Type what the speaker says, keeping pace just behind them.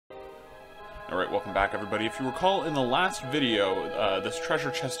Alright, welcome back everybody. If you recall, in the last video, this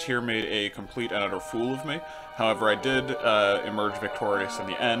treasure chest here made a complete and utter fool of me. However, I did emerge victorious in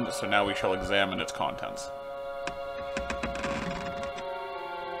the end, so now we shall examine its contents.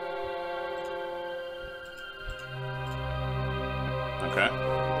 Okay.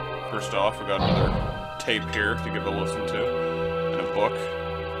 First off, we got another tape here to give a listen to. And a book.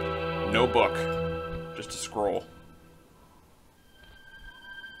 No book. Just a scroll.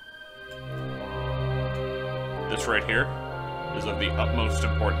 This right here is of the utmost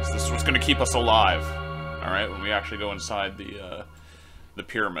importance. This is what's going to keep us alive. Alright, when we actually go inside the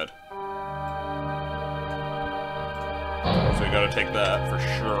pyramid. So we gotta take that for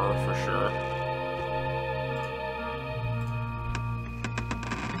sure, for sure.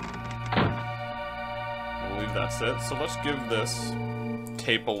 I believe that's it. So let's give this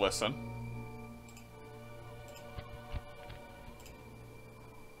tape a listen.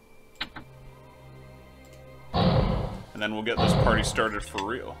 And then we'll get this party started for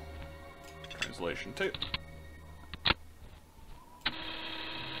real. Translation tape.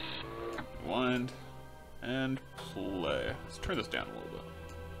 Rewind. And play. Let's turn this down a little bit.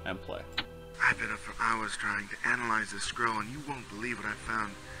 And play. I've been up for hours trying to analyze this scroll, and you won't believe what I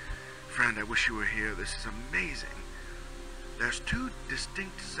found. Friend, I wish you were here. This is amazing. There's two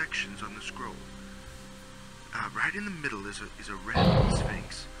distinct sections on the scroll. Right in the middle is a red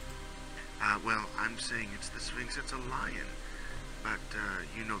Sphinx. Well, I'm saying it's the Sphinx, it's a lion. But,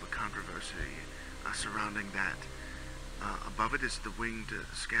 you know the controversy surrounding that. Above it is the winged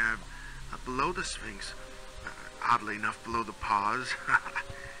scab. Below the Sphinx, oddly enough, below the paws,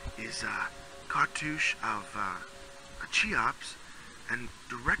 is a cartouche of Cheops. And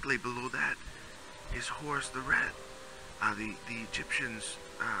directly below that is Horus the Red, the Egyptians'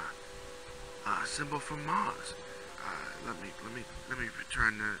 symbol for Mars. Let me try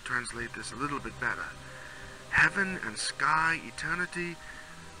and translate this a little bit better. Heaven and sky, eternity,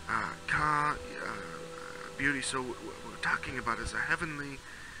 beauty. So what we're talking about is a heavenly,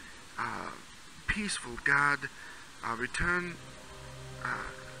 peaceful God. Return.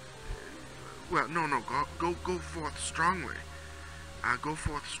 Well, no. Go forth strongly. Go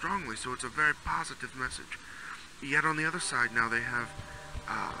forth strongly. So it's a very positive message. Yet on the other side now they have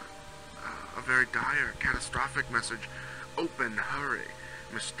a very dire, catastrophic message. Open, hurry,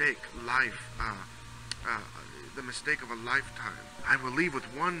 mistake, life, the mistake of a lifetime. I will leave with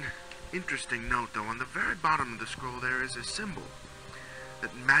one interesting note, though. On the very bottom of the scroll there is a symbol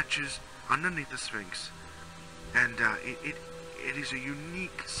that matches underneath the Sphinx. And it is a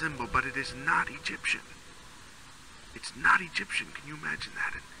unique symbol, but it is not Egyptian. It's not Egyptian. Can you imagine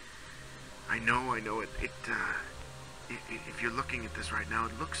that? I know it. If you're looking at this right now,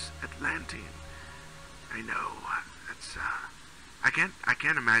 it looks Atlantean. I know. That's I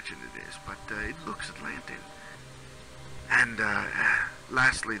can't imagine it is, but it looks Atlantean. And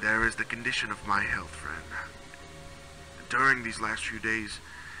lastly, there is the condition of my health, friend. During these last few days,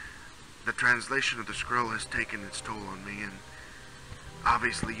 the translation of the scroll has taken its toll on me, and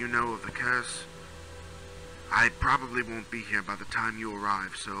obviously you know of the curse. I probably won't be here by the time you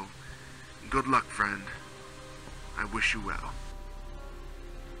arrive, so good luck, friend. I wish you well.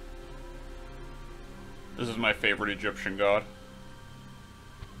 This is my favorite Egyptian god.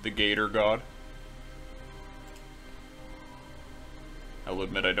 The Gator god. I'll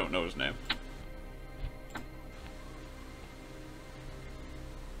admit I don't know his name.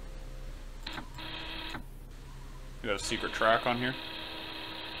 You got a secret track on here?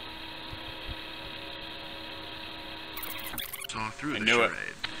 Saw through the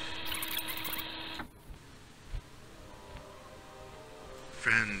charade.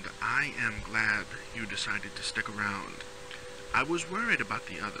 Friend, I am glad you decided to stick around. I was worried about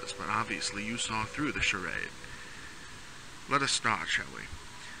the others, but obviously you saw through the charade. Let us start, shall we?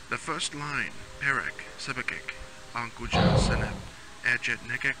 The first line, Perek, Sebekik, Ankuja, Senet, Ejet,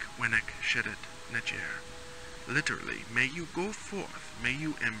 Nekek, Wenek, Shedet, Nejer. Literally, may you go forth, may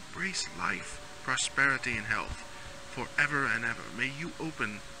you embrace life, prosperity, and health, forever and ever. May you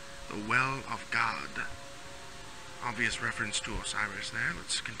open the well of God. Obvious reference to Osiris there.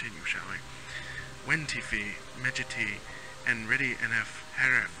 Let's continue, shall we? Wentifi, Mejiti, Enredi Enef,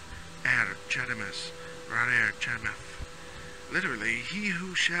 Heref, Chedemes, Rarer Chemeth. Literally, he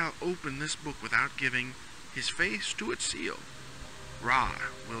who shall open this book without giving his face to its seal, Ra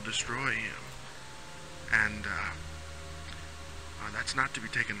will destroy him. And that's not to be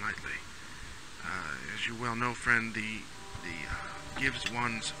taken lightly. As you well know, friend, the gives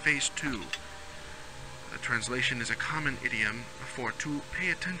one's face to. The translation is a common idiom for to pay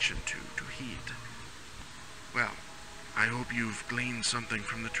attention to heed. Well, I hope you've gleaned something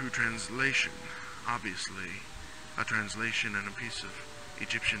from the true translation. Obviously, a translation and a piece of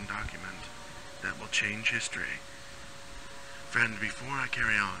Egyptian document that will change history. Friend, before I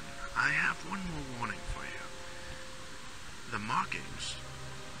carry on, I have one more warning for you. The markings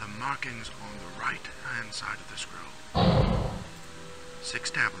on the right-hand side of the scroll.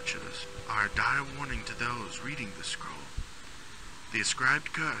 6 tablatures are a dire warning to those reading the scroll. The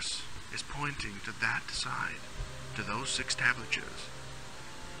ascribed curse is pointing to that side, to those 6 tablatures.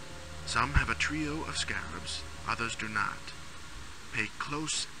 Some have a trio of scarabs, others do not. Pay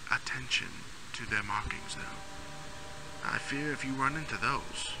close attention to their markings, though. I fear if you run into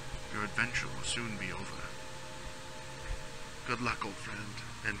those, your adventure will soon be over. Good luck, old friend,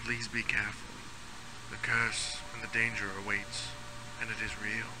 and please be careful. The curse and the danger awaits, and it is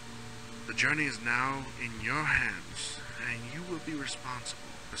real. The journey is now in your hands, and you will be responsible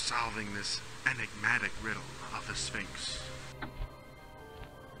for solving this enigmatic riddle of the Sphinx.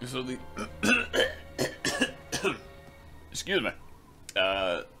 So the excuse me.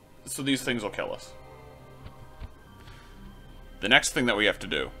 So these things will kill us. The next thing that we have to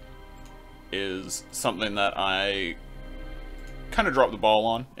do is something that I kind of dropped the ball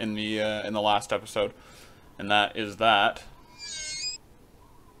on in the last episode, and that is that.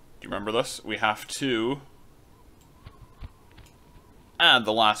 Do you remember this? We have to add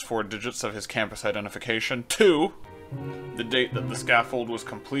the last 4 digits of his campus identification to the date that the scaffold was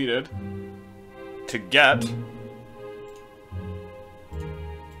completed to get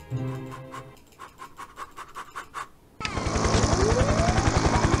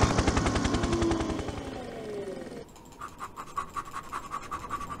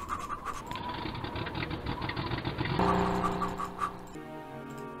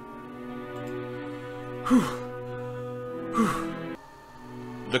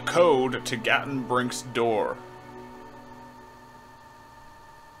the code to Gattenbrink's door.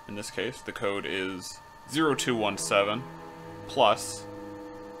 In this case, the code is 0217 plus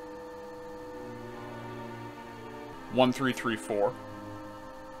 1334,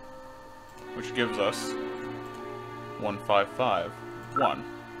 which gives us 1551.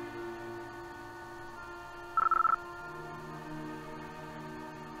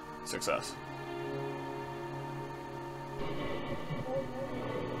 Success.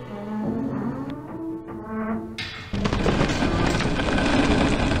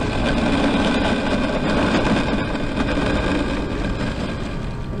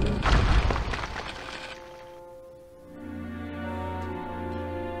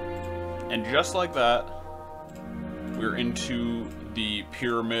 And just like that, we're into the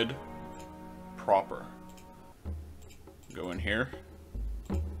pyramid proper. Go in here,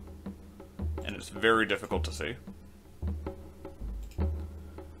 and it's very difficult to see.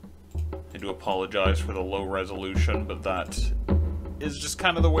 I do apologize for the low resolution, but that is just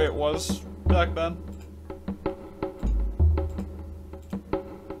kind of the way it was back then.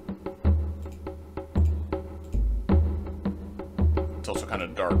 It's also kind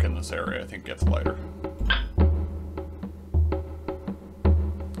of dark in this area. I think it gets lighter.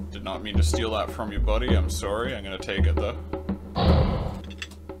 Did not mean to steal that from you, buddy. I'm sorry. I'm gonna take it, though.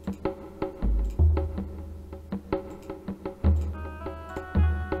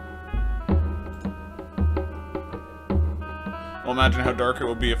 Well, imagine how dark it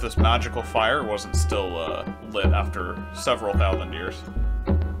would be if this magical fire wasn't still lit after several thousand years.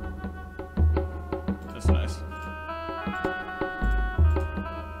 That's nice.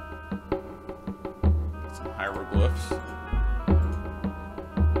 Some hieroglyphs.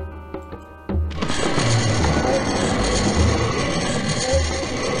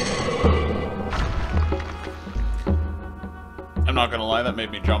 I'm not gonna lie, that made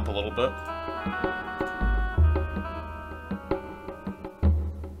me jump a little bit.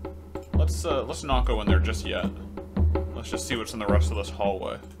 Let's not go in there just yet. Let's just see what's in the rest of this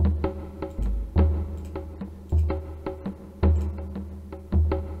hallway.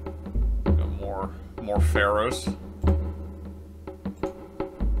 Got more pharaohs.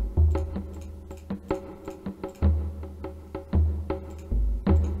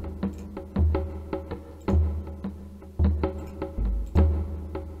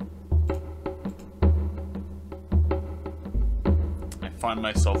 Find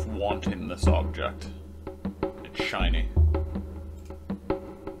myself wanting this object. It's shiny.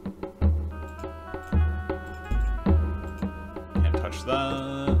 Can't touch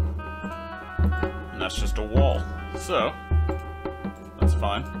that. And that's just a wall. So, that's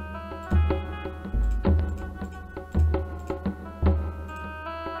fine.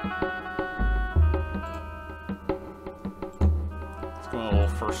 Let's go in the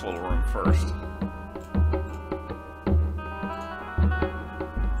first little room first.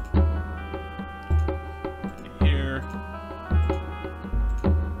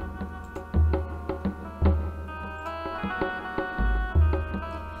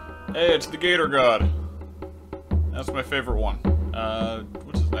 Hey, it's the Gator God. That's my favorite one.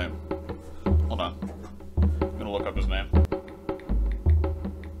 What's his name? Hold on. I'm gonna look up his name.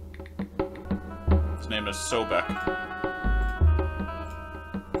 His name is Sobek.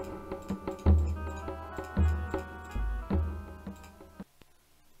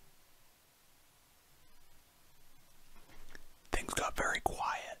 Things got very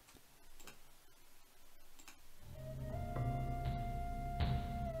quiet.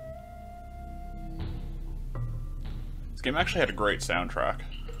 This game actually had a great soundtrack.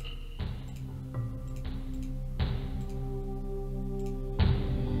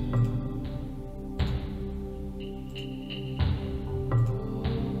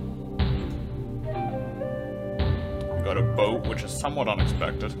 We got a boat, which is somewhat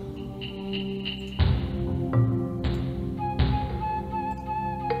unexpected.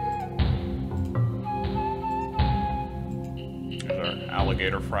 There's our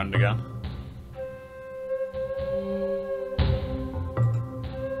alligator friend again.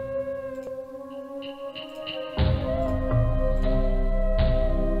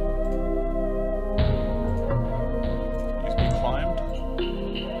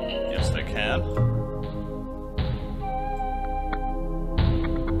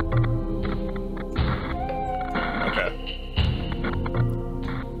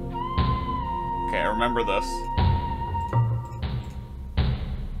 Remember this.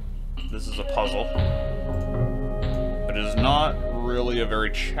 This is a puzzle. But it is not really a very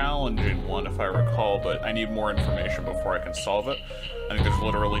challenging one, if I recall, but I need more information before I can solve it. I think there's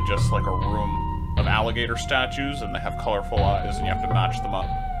literally just like a room of alligator statues, and they have colorful eyes, and you have to match them up.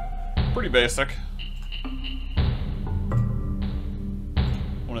 Pretty basic.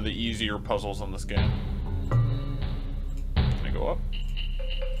 One of the easier puzzles in this game. Can I go up?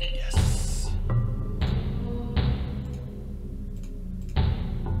 Yes.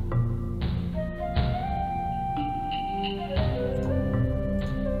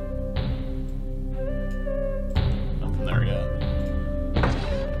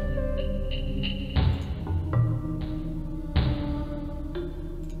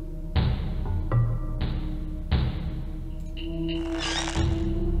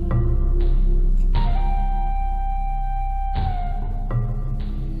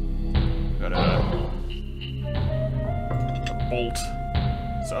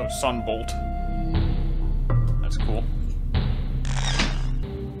 Sun bolt. That's cool.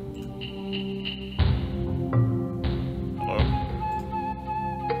 Hello.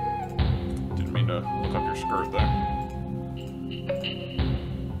 Didn't mean to look up your skirt there.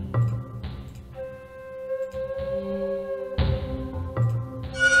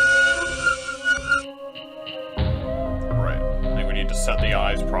 Right. I think we need to set the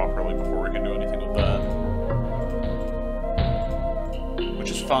eyes properly before we can do anything with that.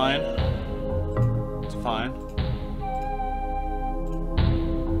 Which is fine. It's fine.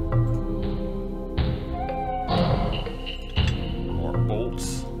 More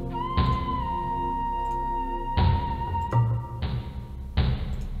bolts.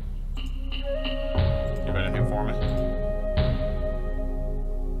 You have anything for me?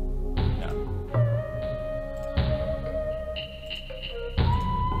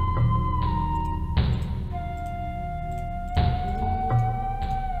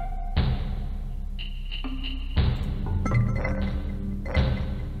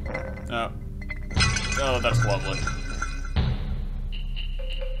 No. Oh, that's lovely.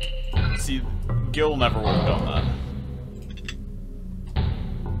 See, Gil never would have done that.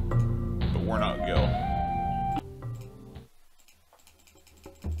 But we're not Gil.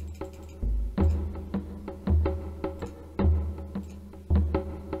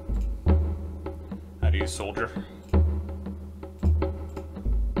 How do you soldier?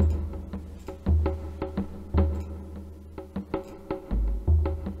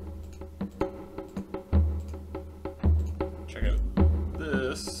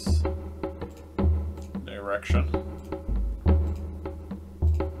 Direction.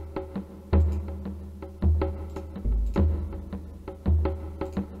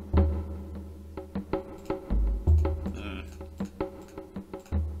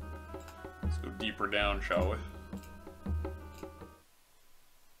 Let's go deeper down, shall we?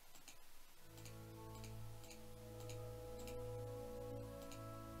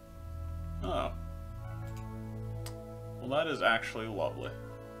 Oh. Well, that is actually lovely.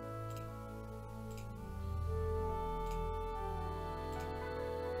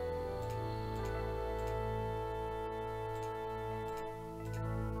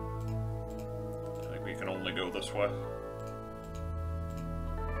 We can only go this way.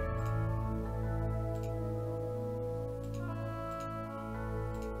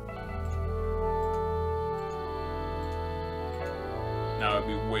 Now I'd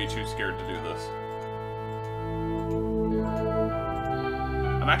be way too scared to do this.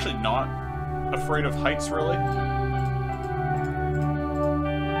 I'm actually not afraid of heights, really.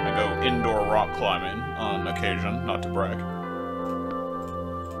 I go indoor rock climbing on occasion, not to brag.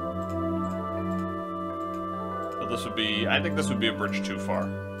 But this would be... I think this would be a bridge too far.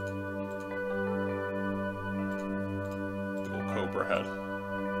 Little cobra head.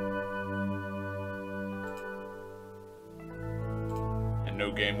 And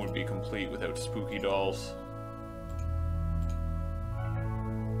no game would be complete without spooky dolls.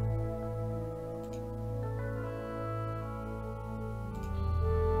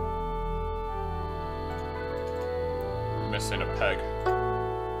 Missing a peg.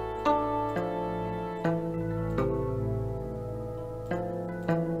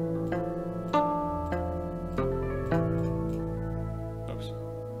 Oops.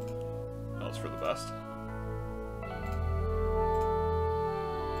 That was for the best.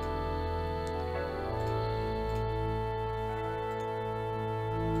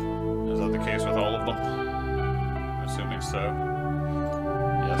 Is that the case with all of them? I'm assuming so.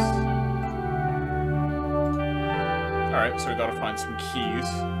 Yes. Alright, so we gotta find some keys.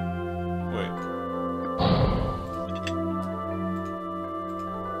 Wait.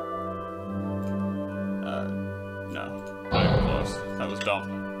 No. Not even close. That was dumb.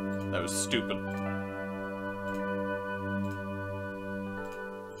 That was stupid.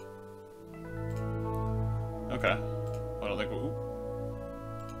 Okay. I don't think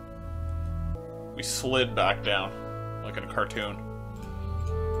we slid back down, like in a cartoon.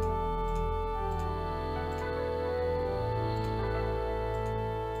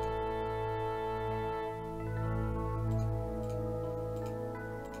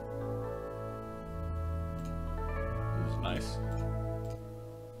 Nice.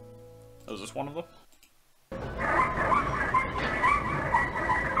 Oh, is this one of them?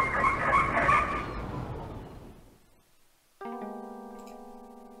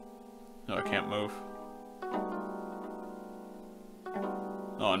 No, I can't move.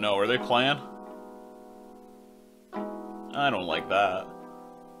 Oh no, are they playing? I don't like that.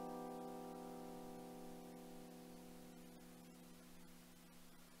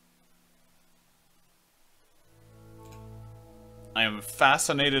 I am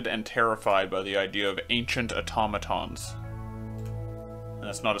fascinated and terrified by the idea of ancient automatons. And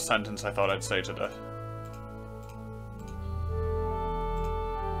that's not a sentence I thought I'd say today.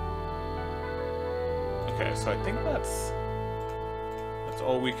 Okay, so I think that's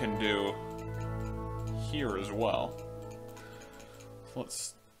all we can do here as well. So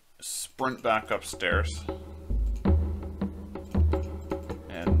let's sprint back upstairs.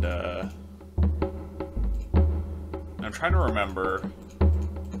 And I'm trying to remember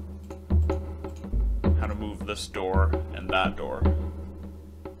how to move this door and that door.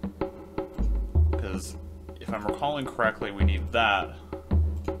 Because if I'm recalling correctly, we need that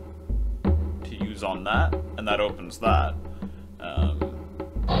to use on that, and that opens that.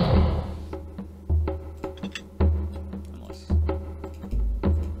 Unless...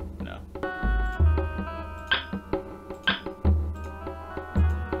 No.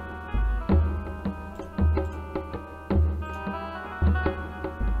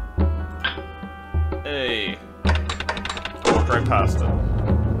 Hey! Walked right past it.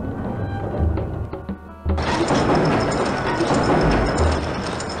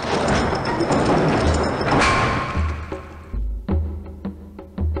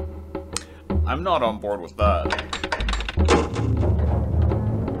 I'm not on board with that.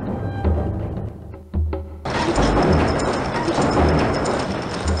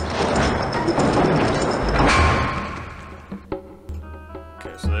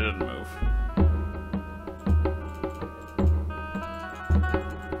 Okay, so they didn't move.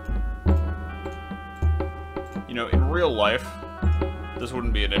 You know, in real life, this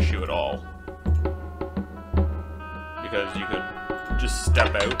wouldn't be an issue at all. Because you could just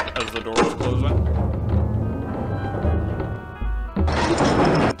step out as the door is closing.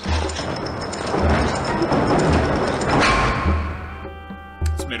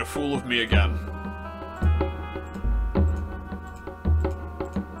 It's made a fool of me again.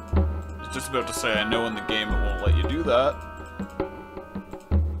 I was just about to say I know in the game it won't let you do that.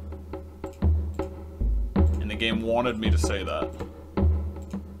 And the game wanted me to say that.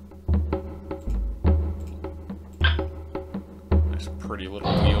 Pretty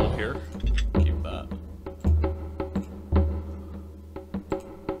little wheel here. Keep that.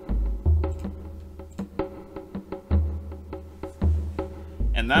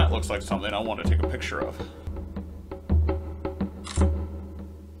 And that looks like something I want to take a picture of.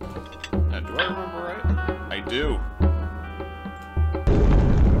 And do I remember right? I do.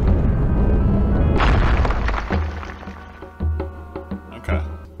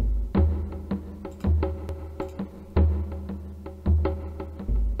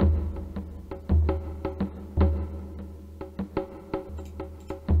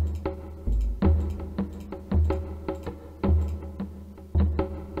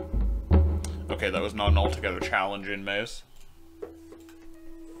 Okay, that was not an altogether challenging maze.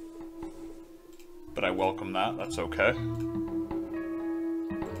 But I welcome that, that's okay.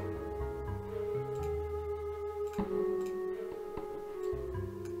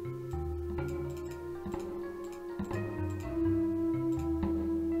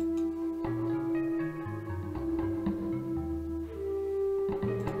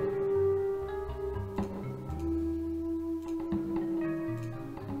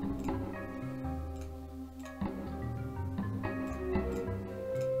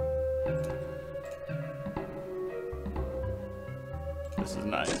 This is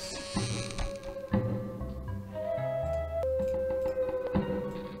nice.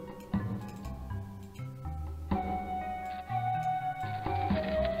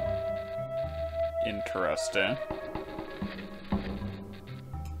 Interesting.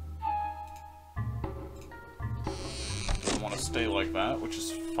 Doesn't want to stay like that, which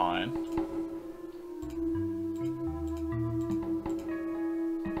is fine.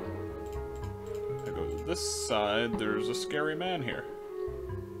 I go to this side, there's a scary man here.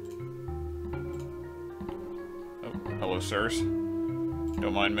 Hello, sirs.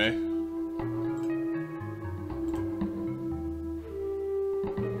 Don't mind me.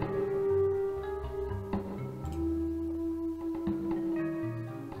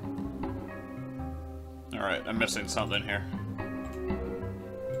 Alright, I'm missing something here.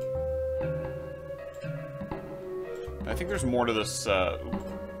 I think there's more to this,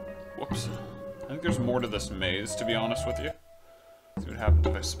 whoops. I think there's more to this maze, to be honest with you. Let's see what happens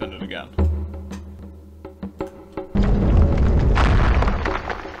if I spin it again.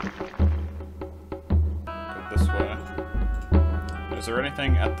 Is there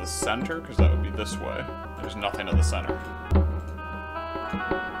anything at the center? Because that would be this way. There's nothing at the center.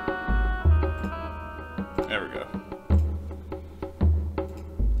 There we go.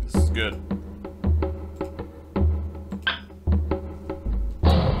 This is good.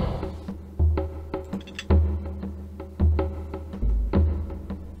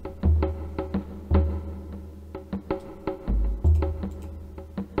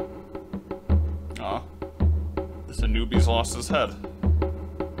 Aw. This Anubi's lost his head.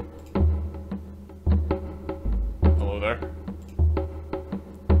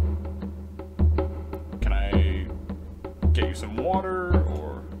 Get you some water,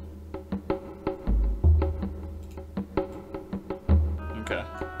 or... Okay.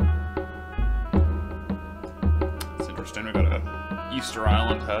 It's interesting, we got a Easter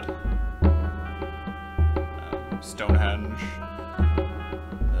Island head. Stonehenge.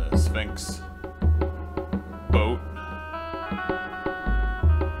 The Sphinx. Boat.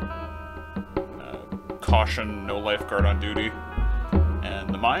 Caution, no lifeguard on duty. And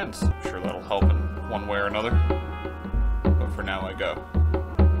the Mayans. I'm sure that'll help in one way or another. For now, I go.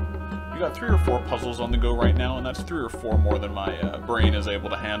 You got 3 or 4 puzzles on the go right now, and that's 3 or 4 more than my brain is able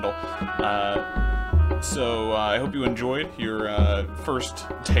to handle. So I hope you enjoyed your first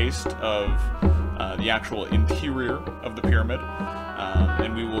taste of the actual interior of the pyramid,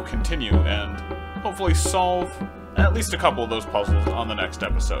 and we will continue and hopefully solve at least a couple of those puzzles on the next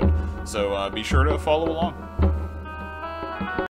episode. So be sure to follow along.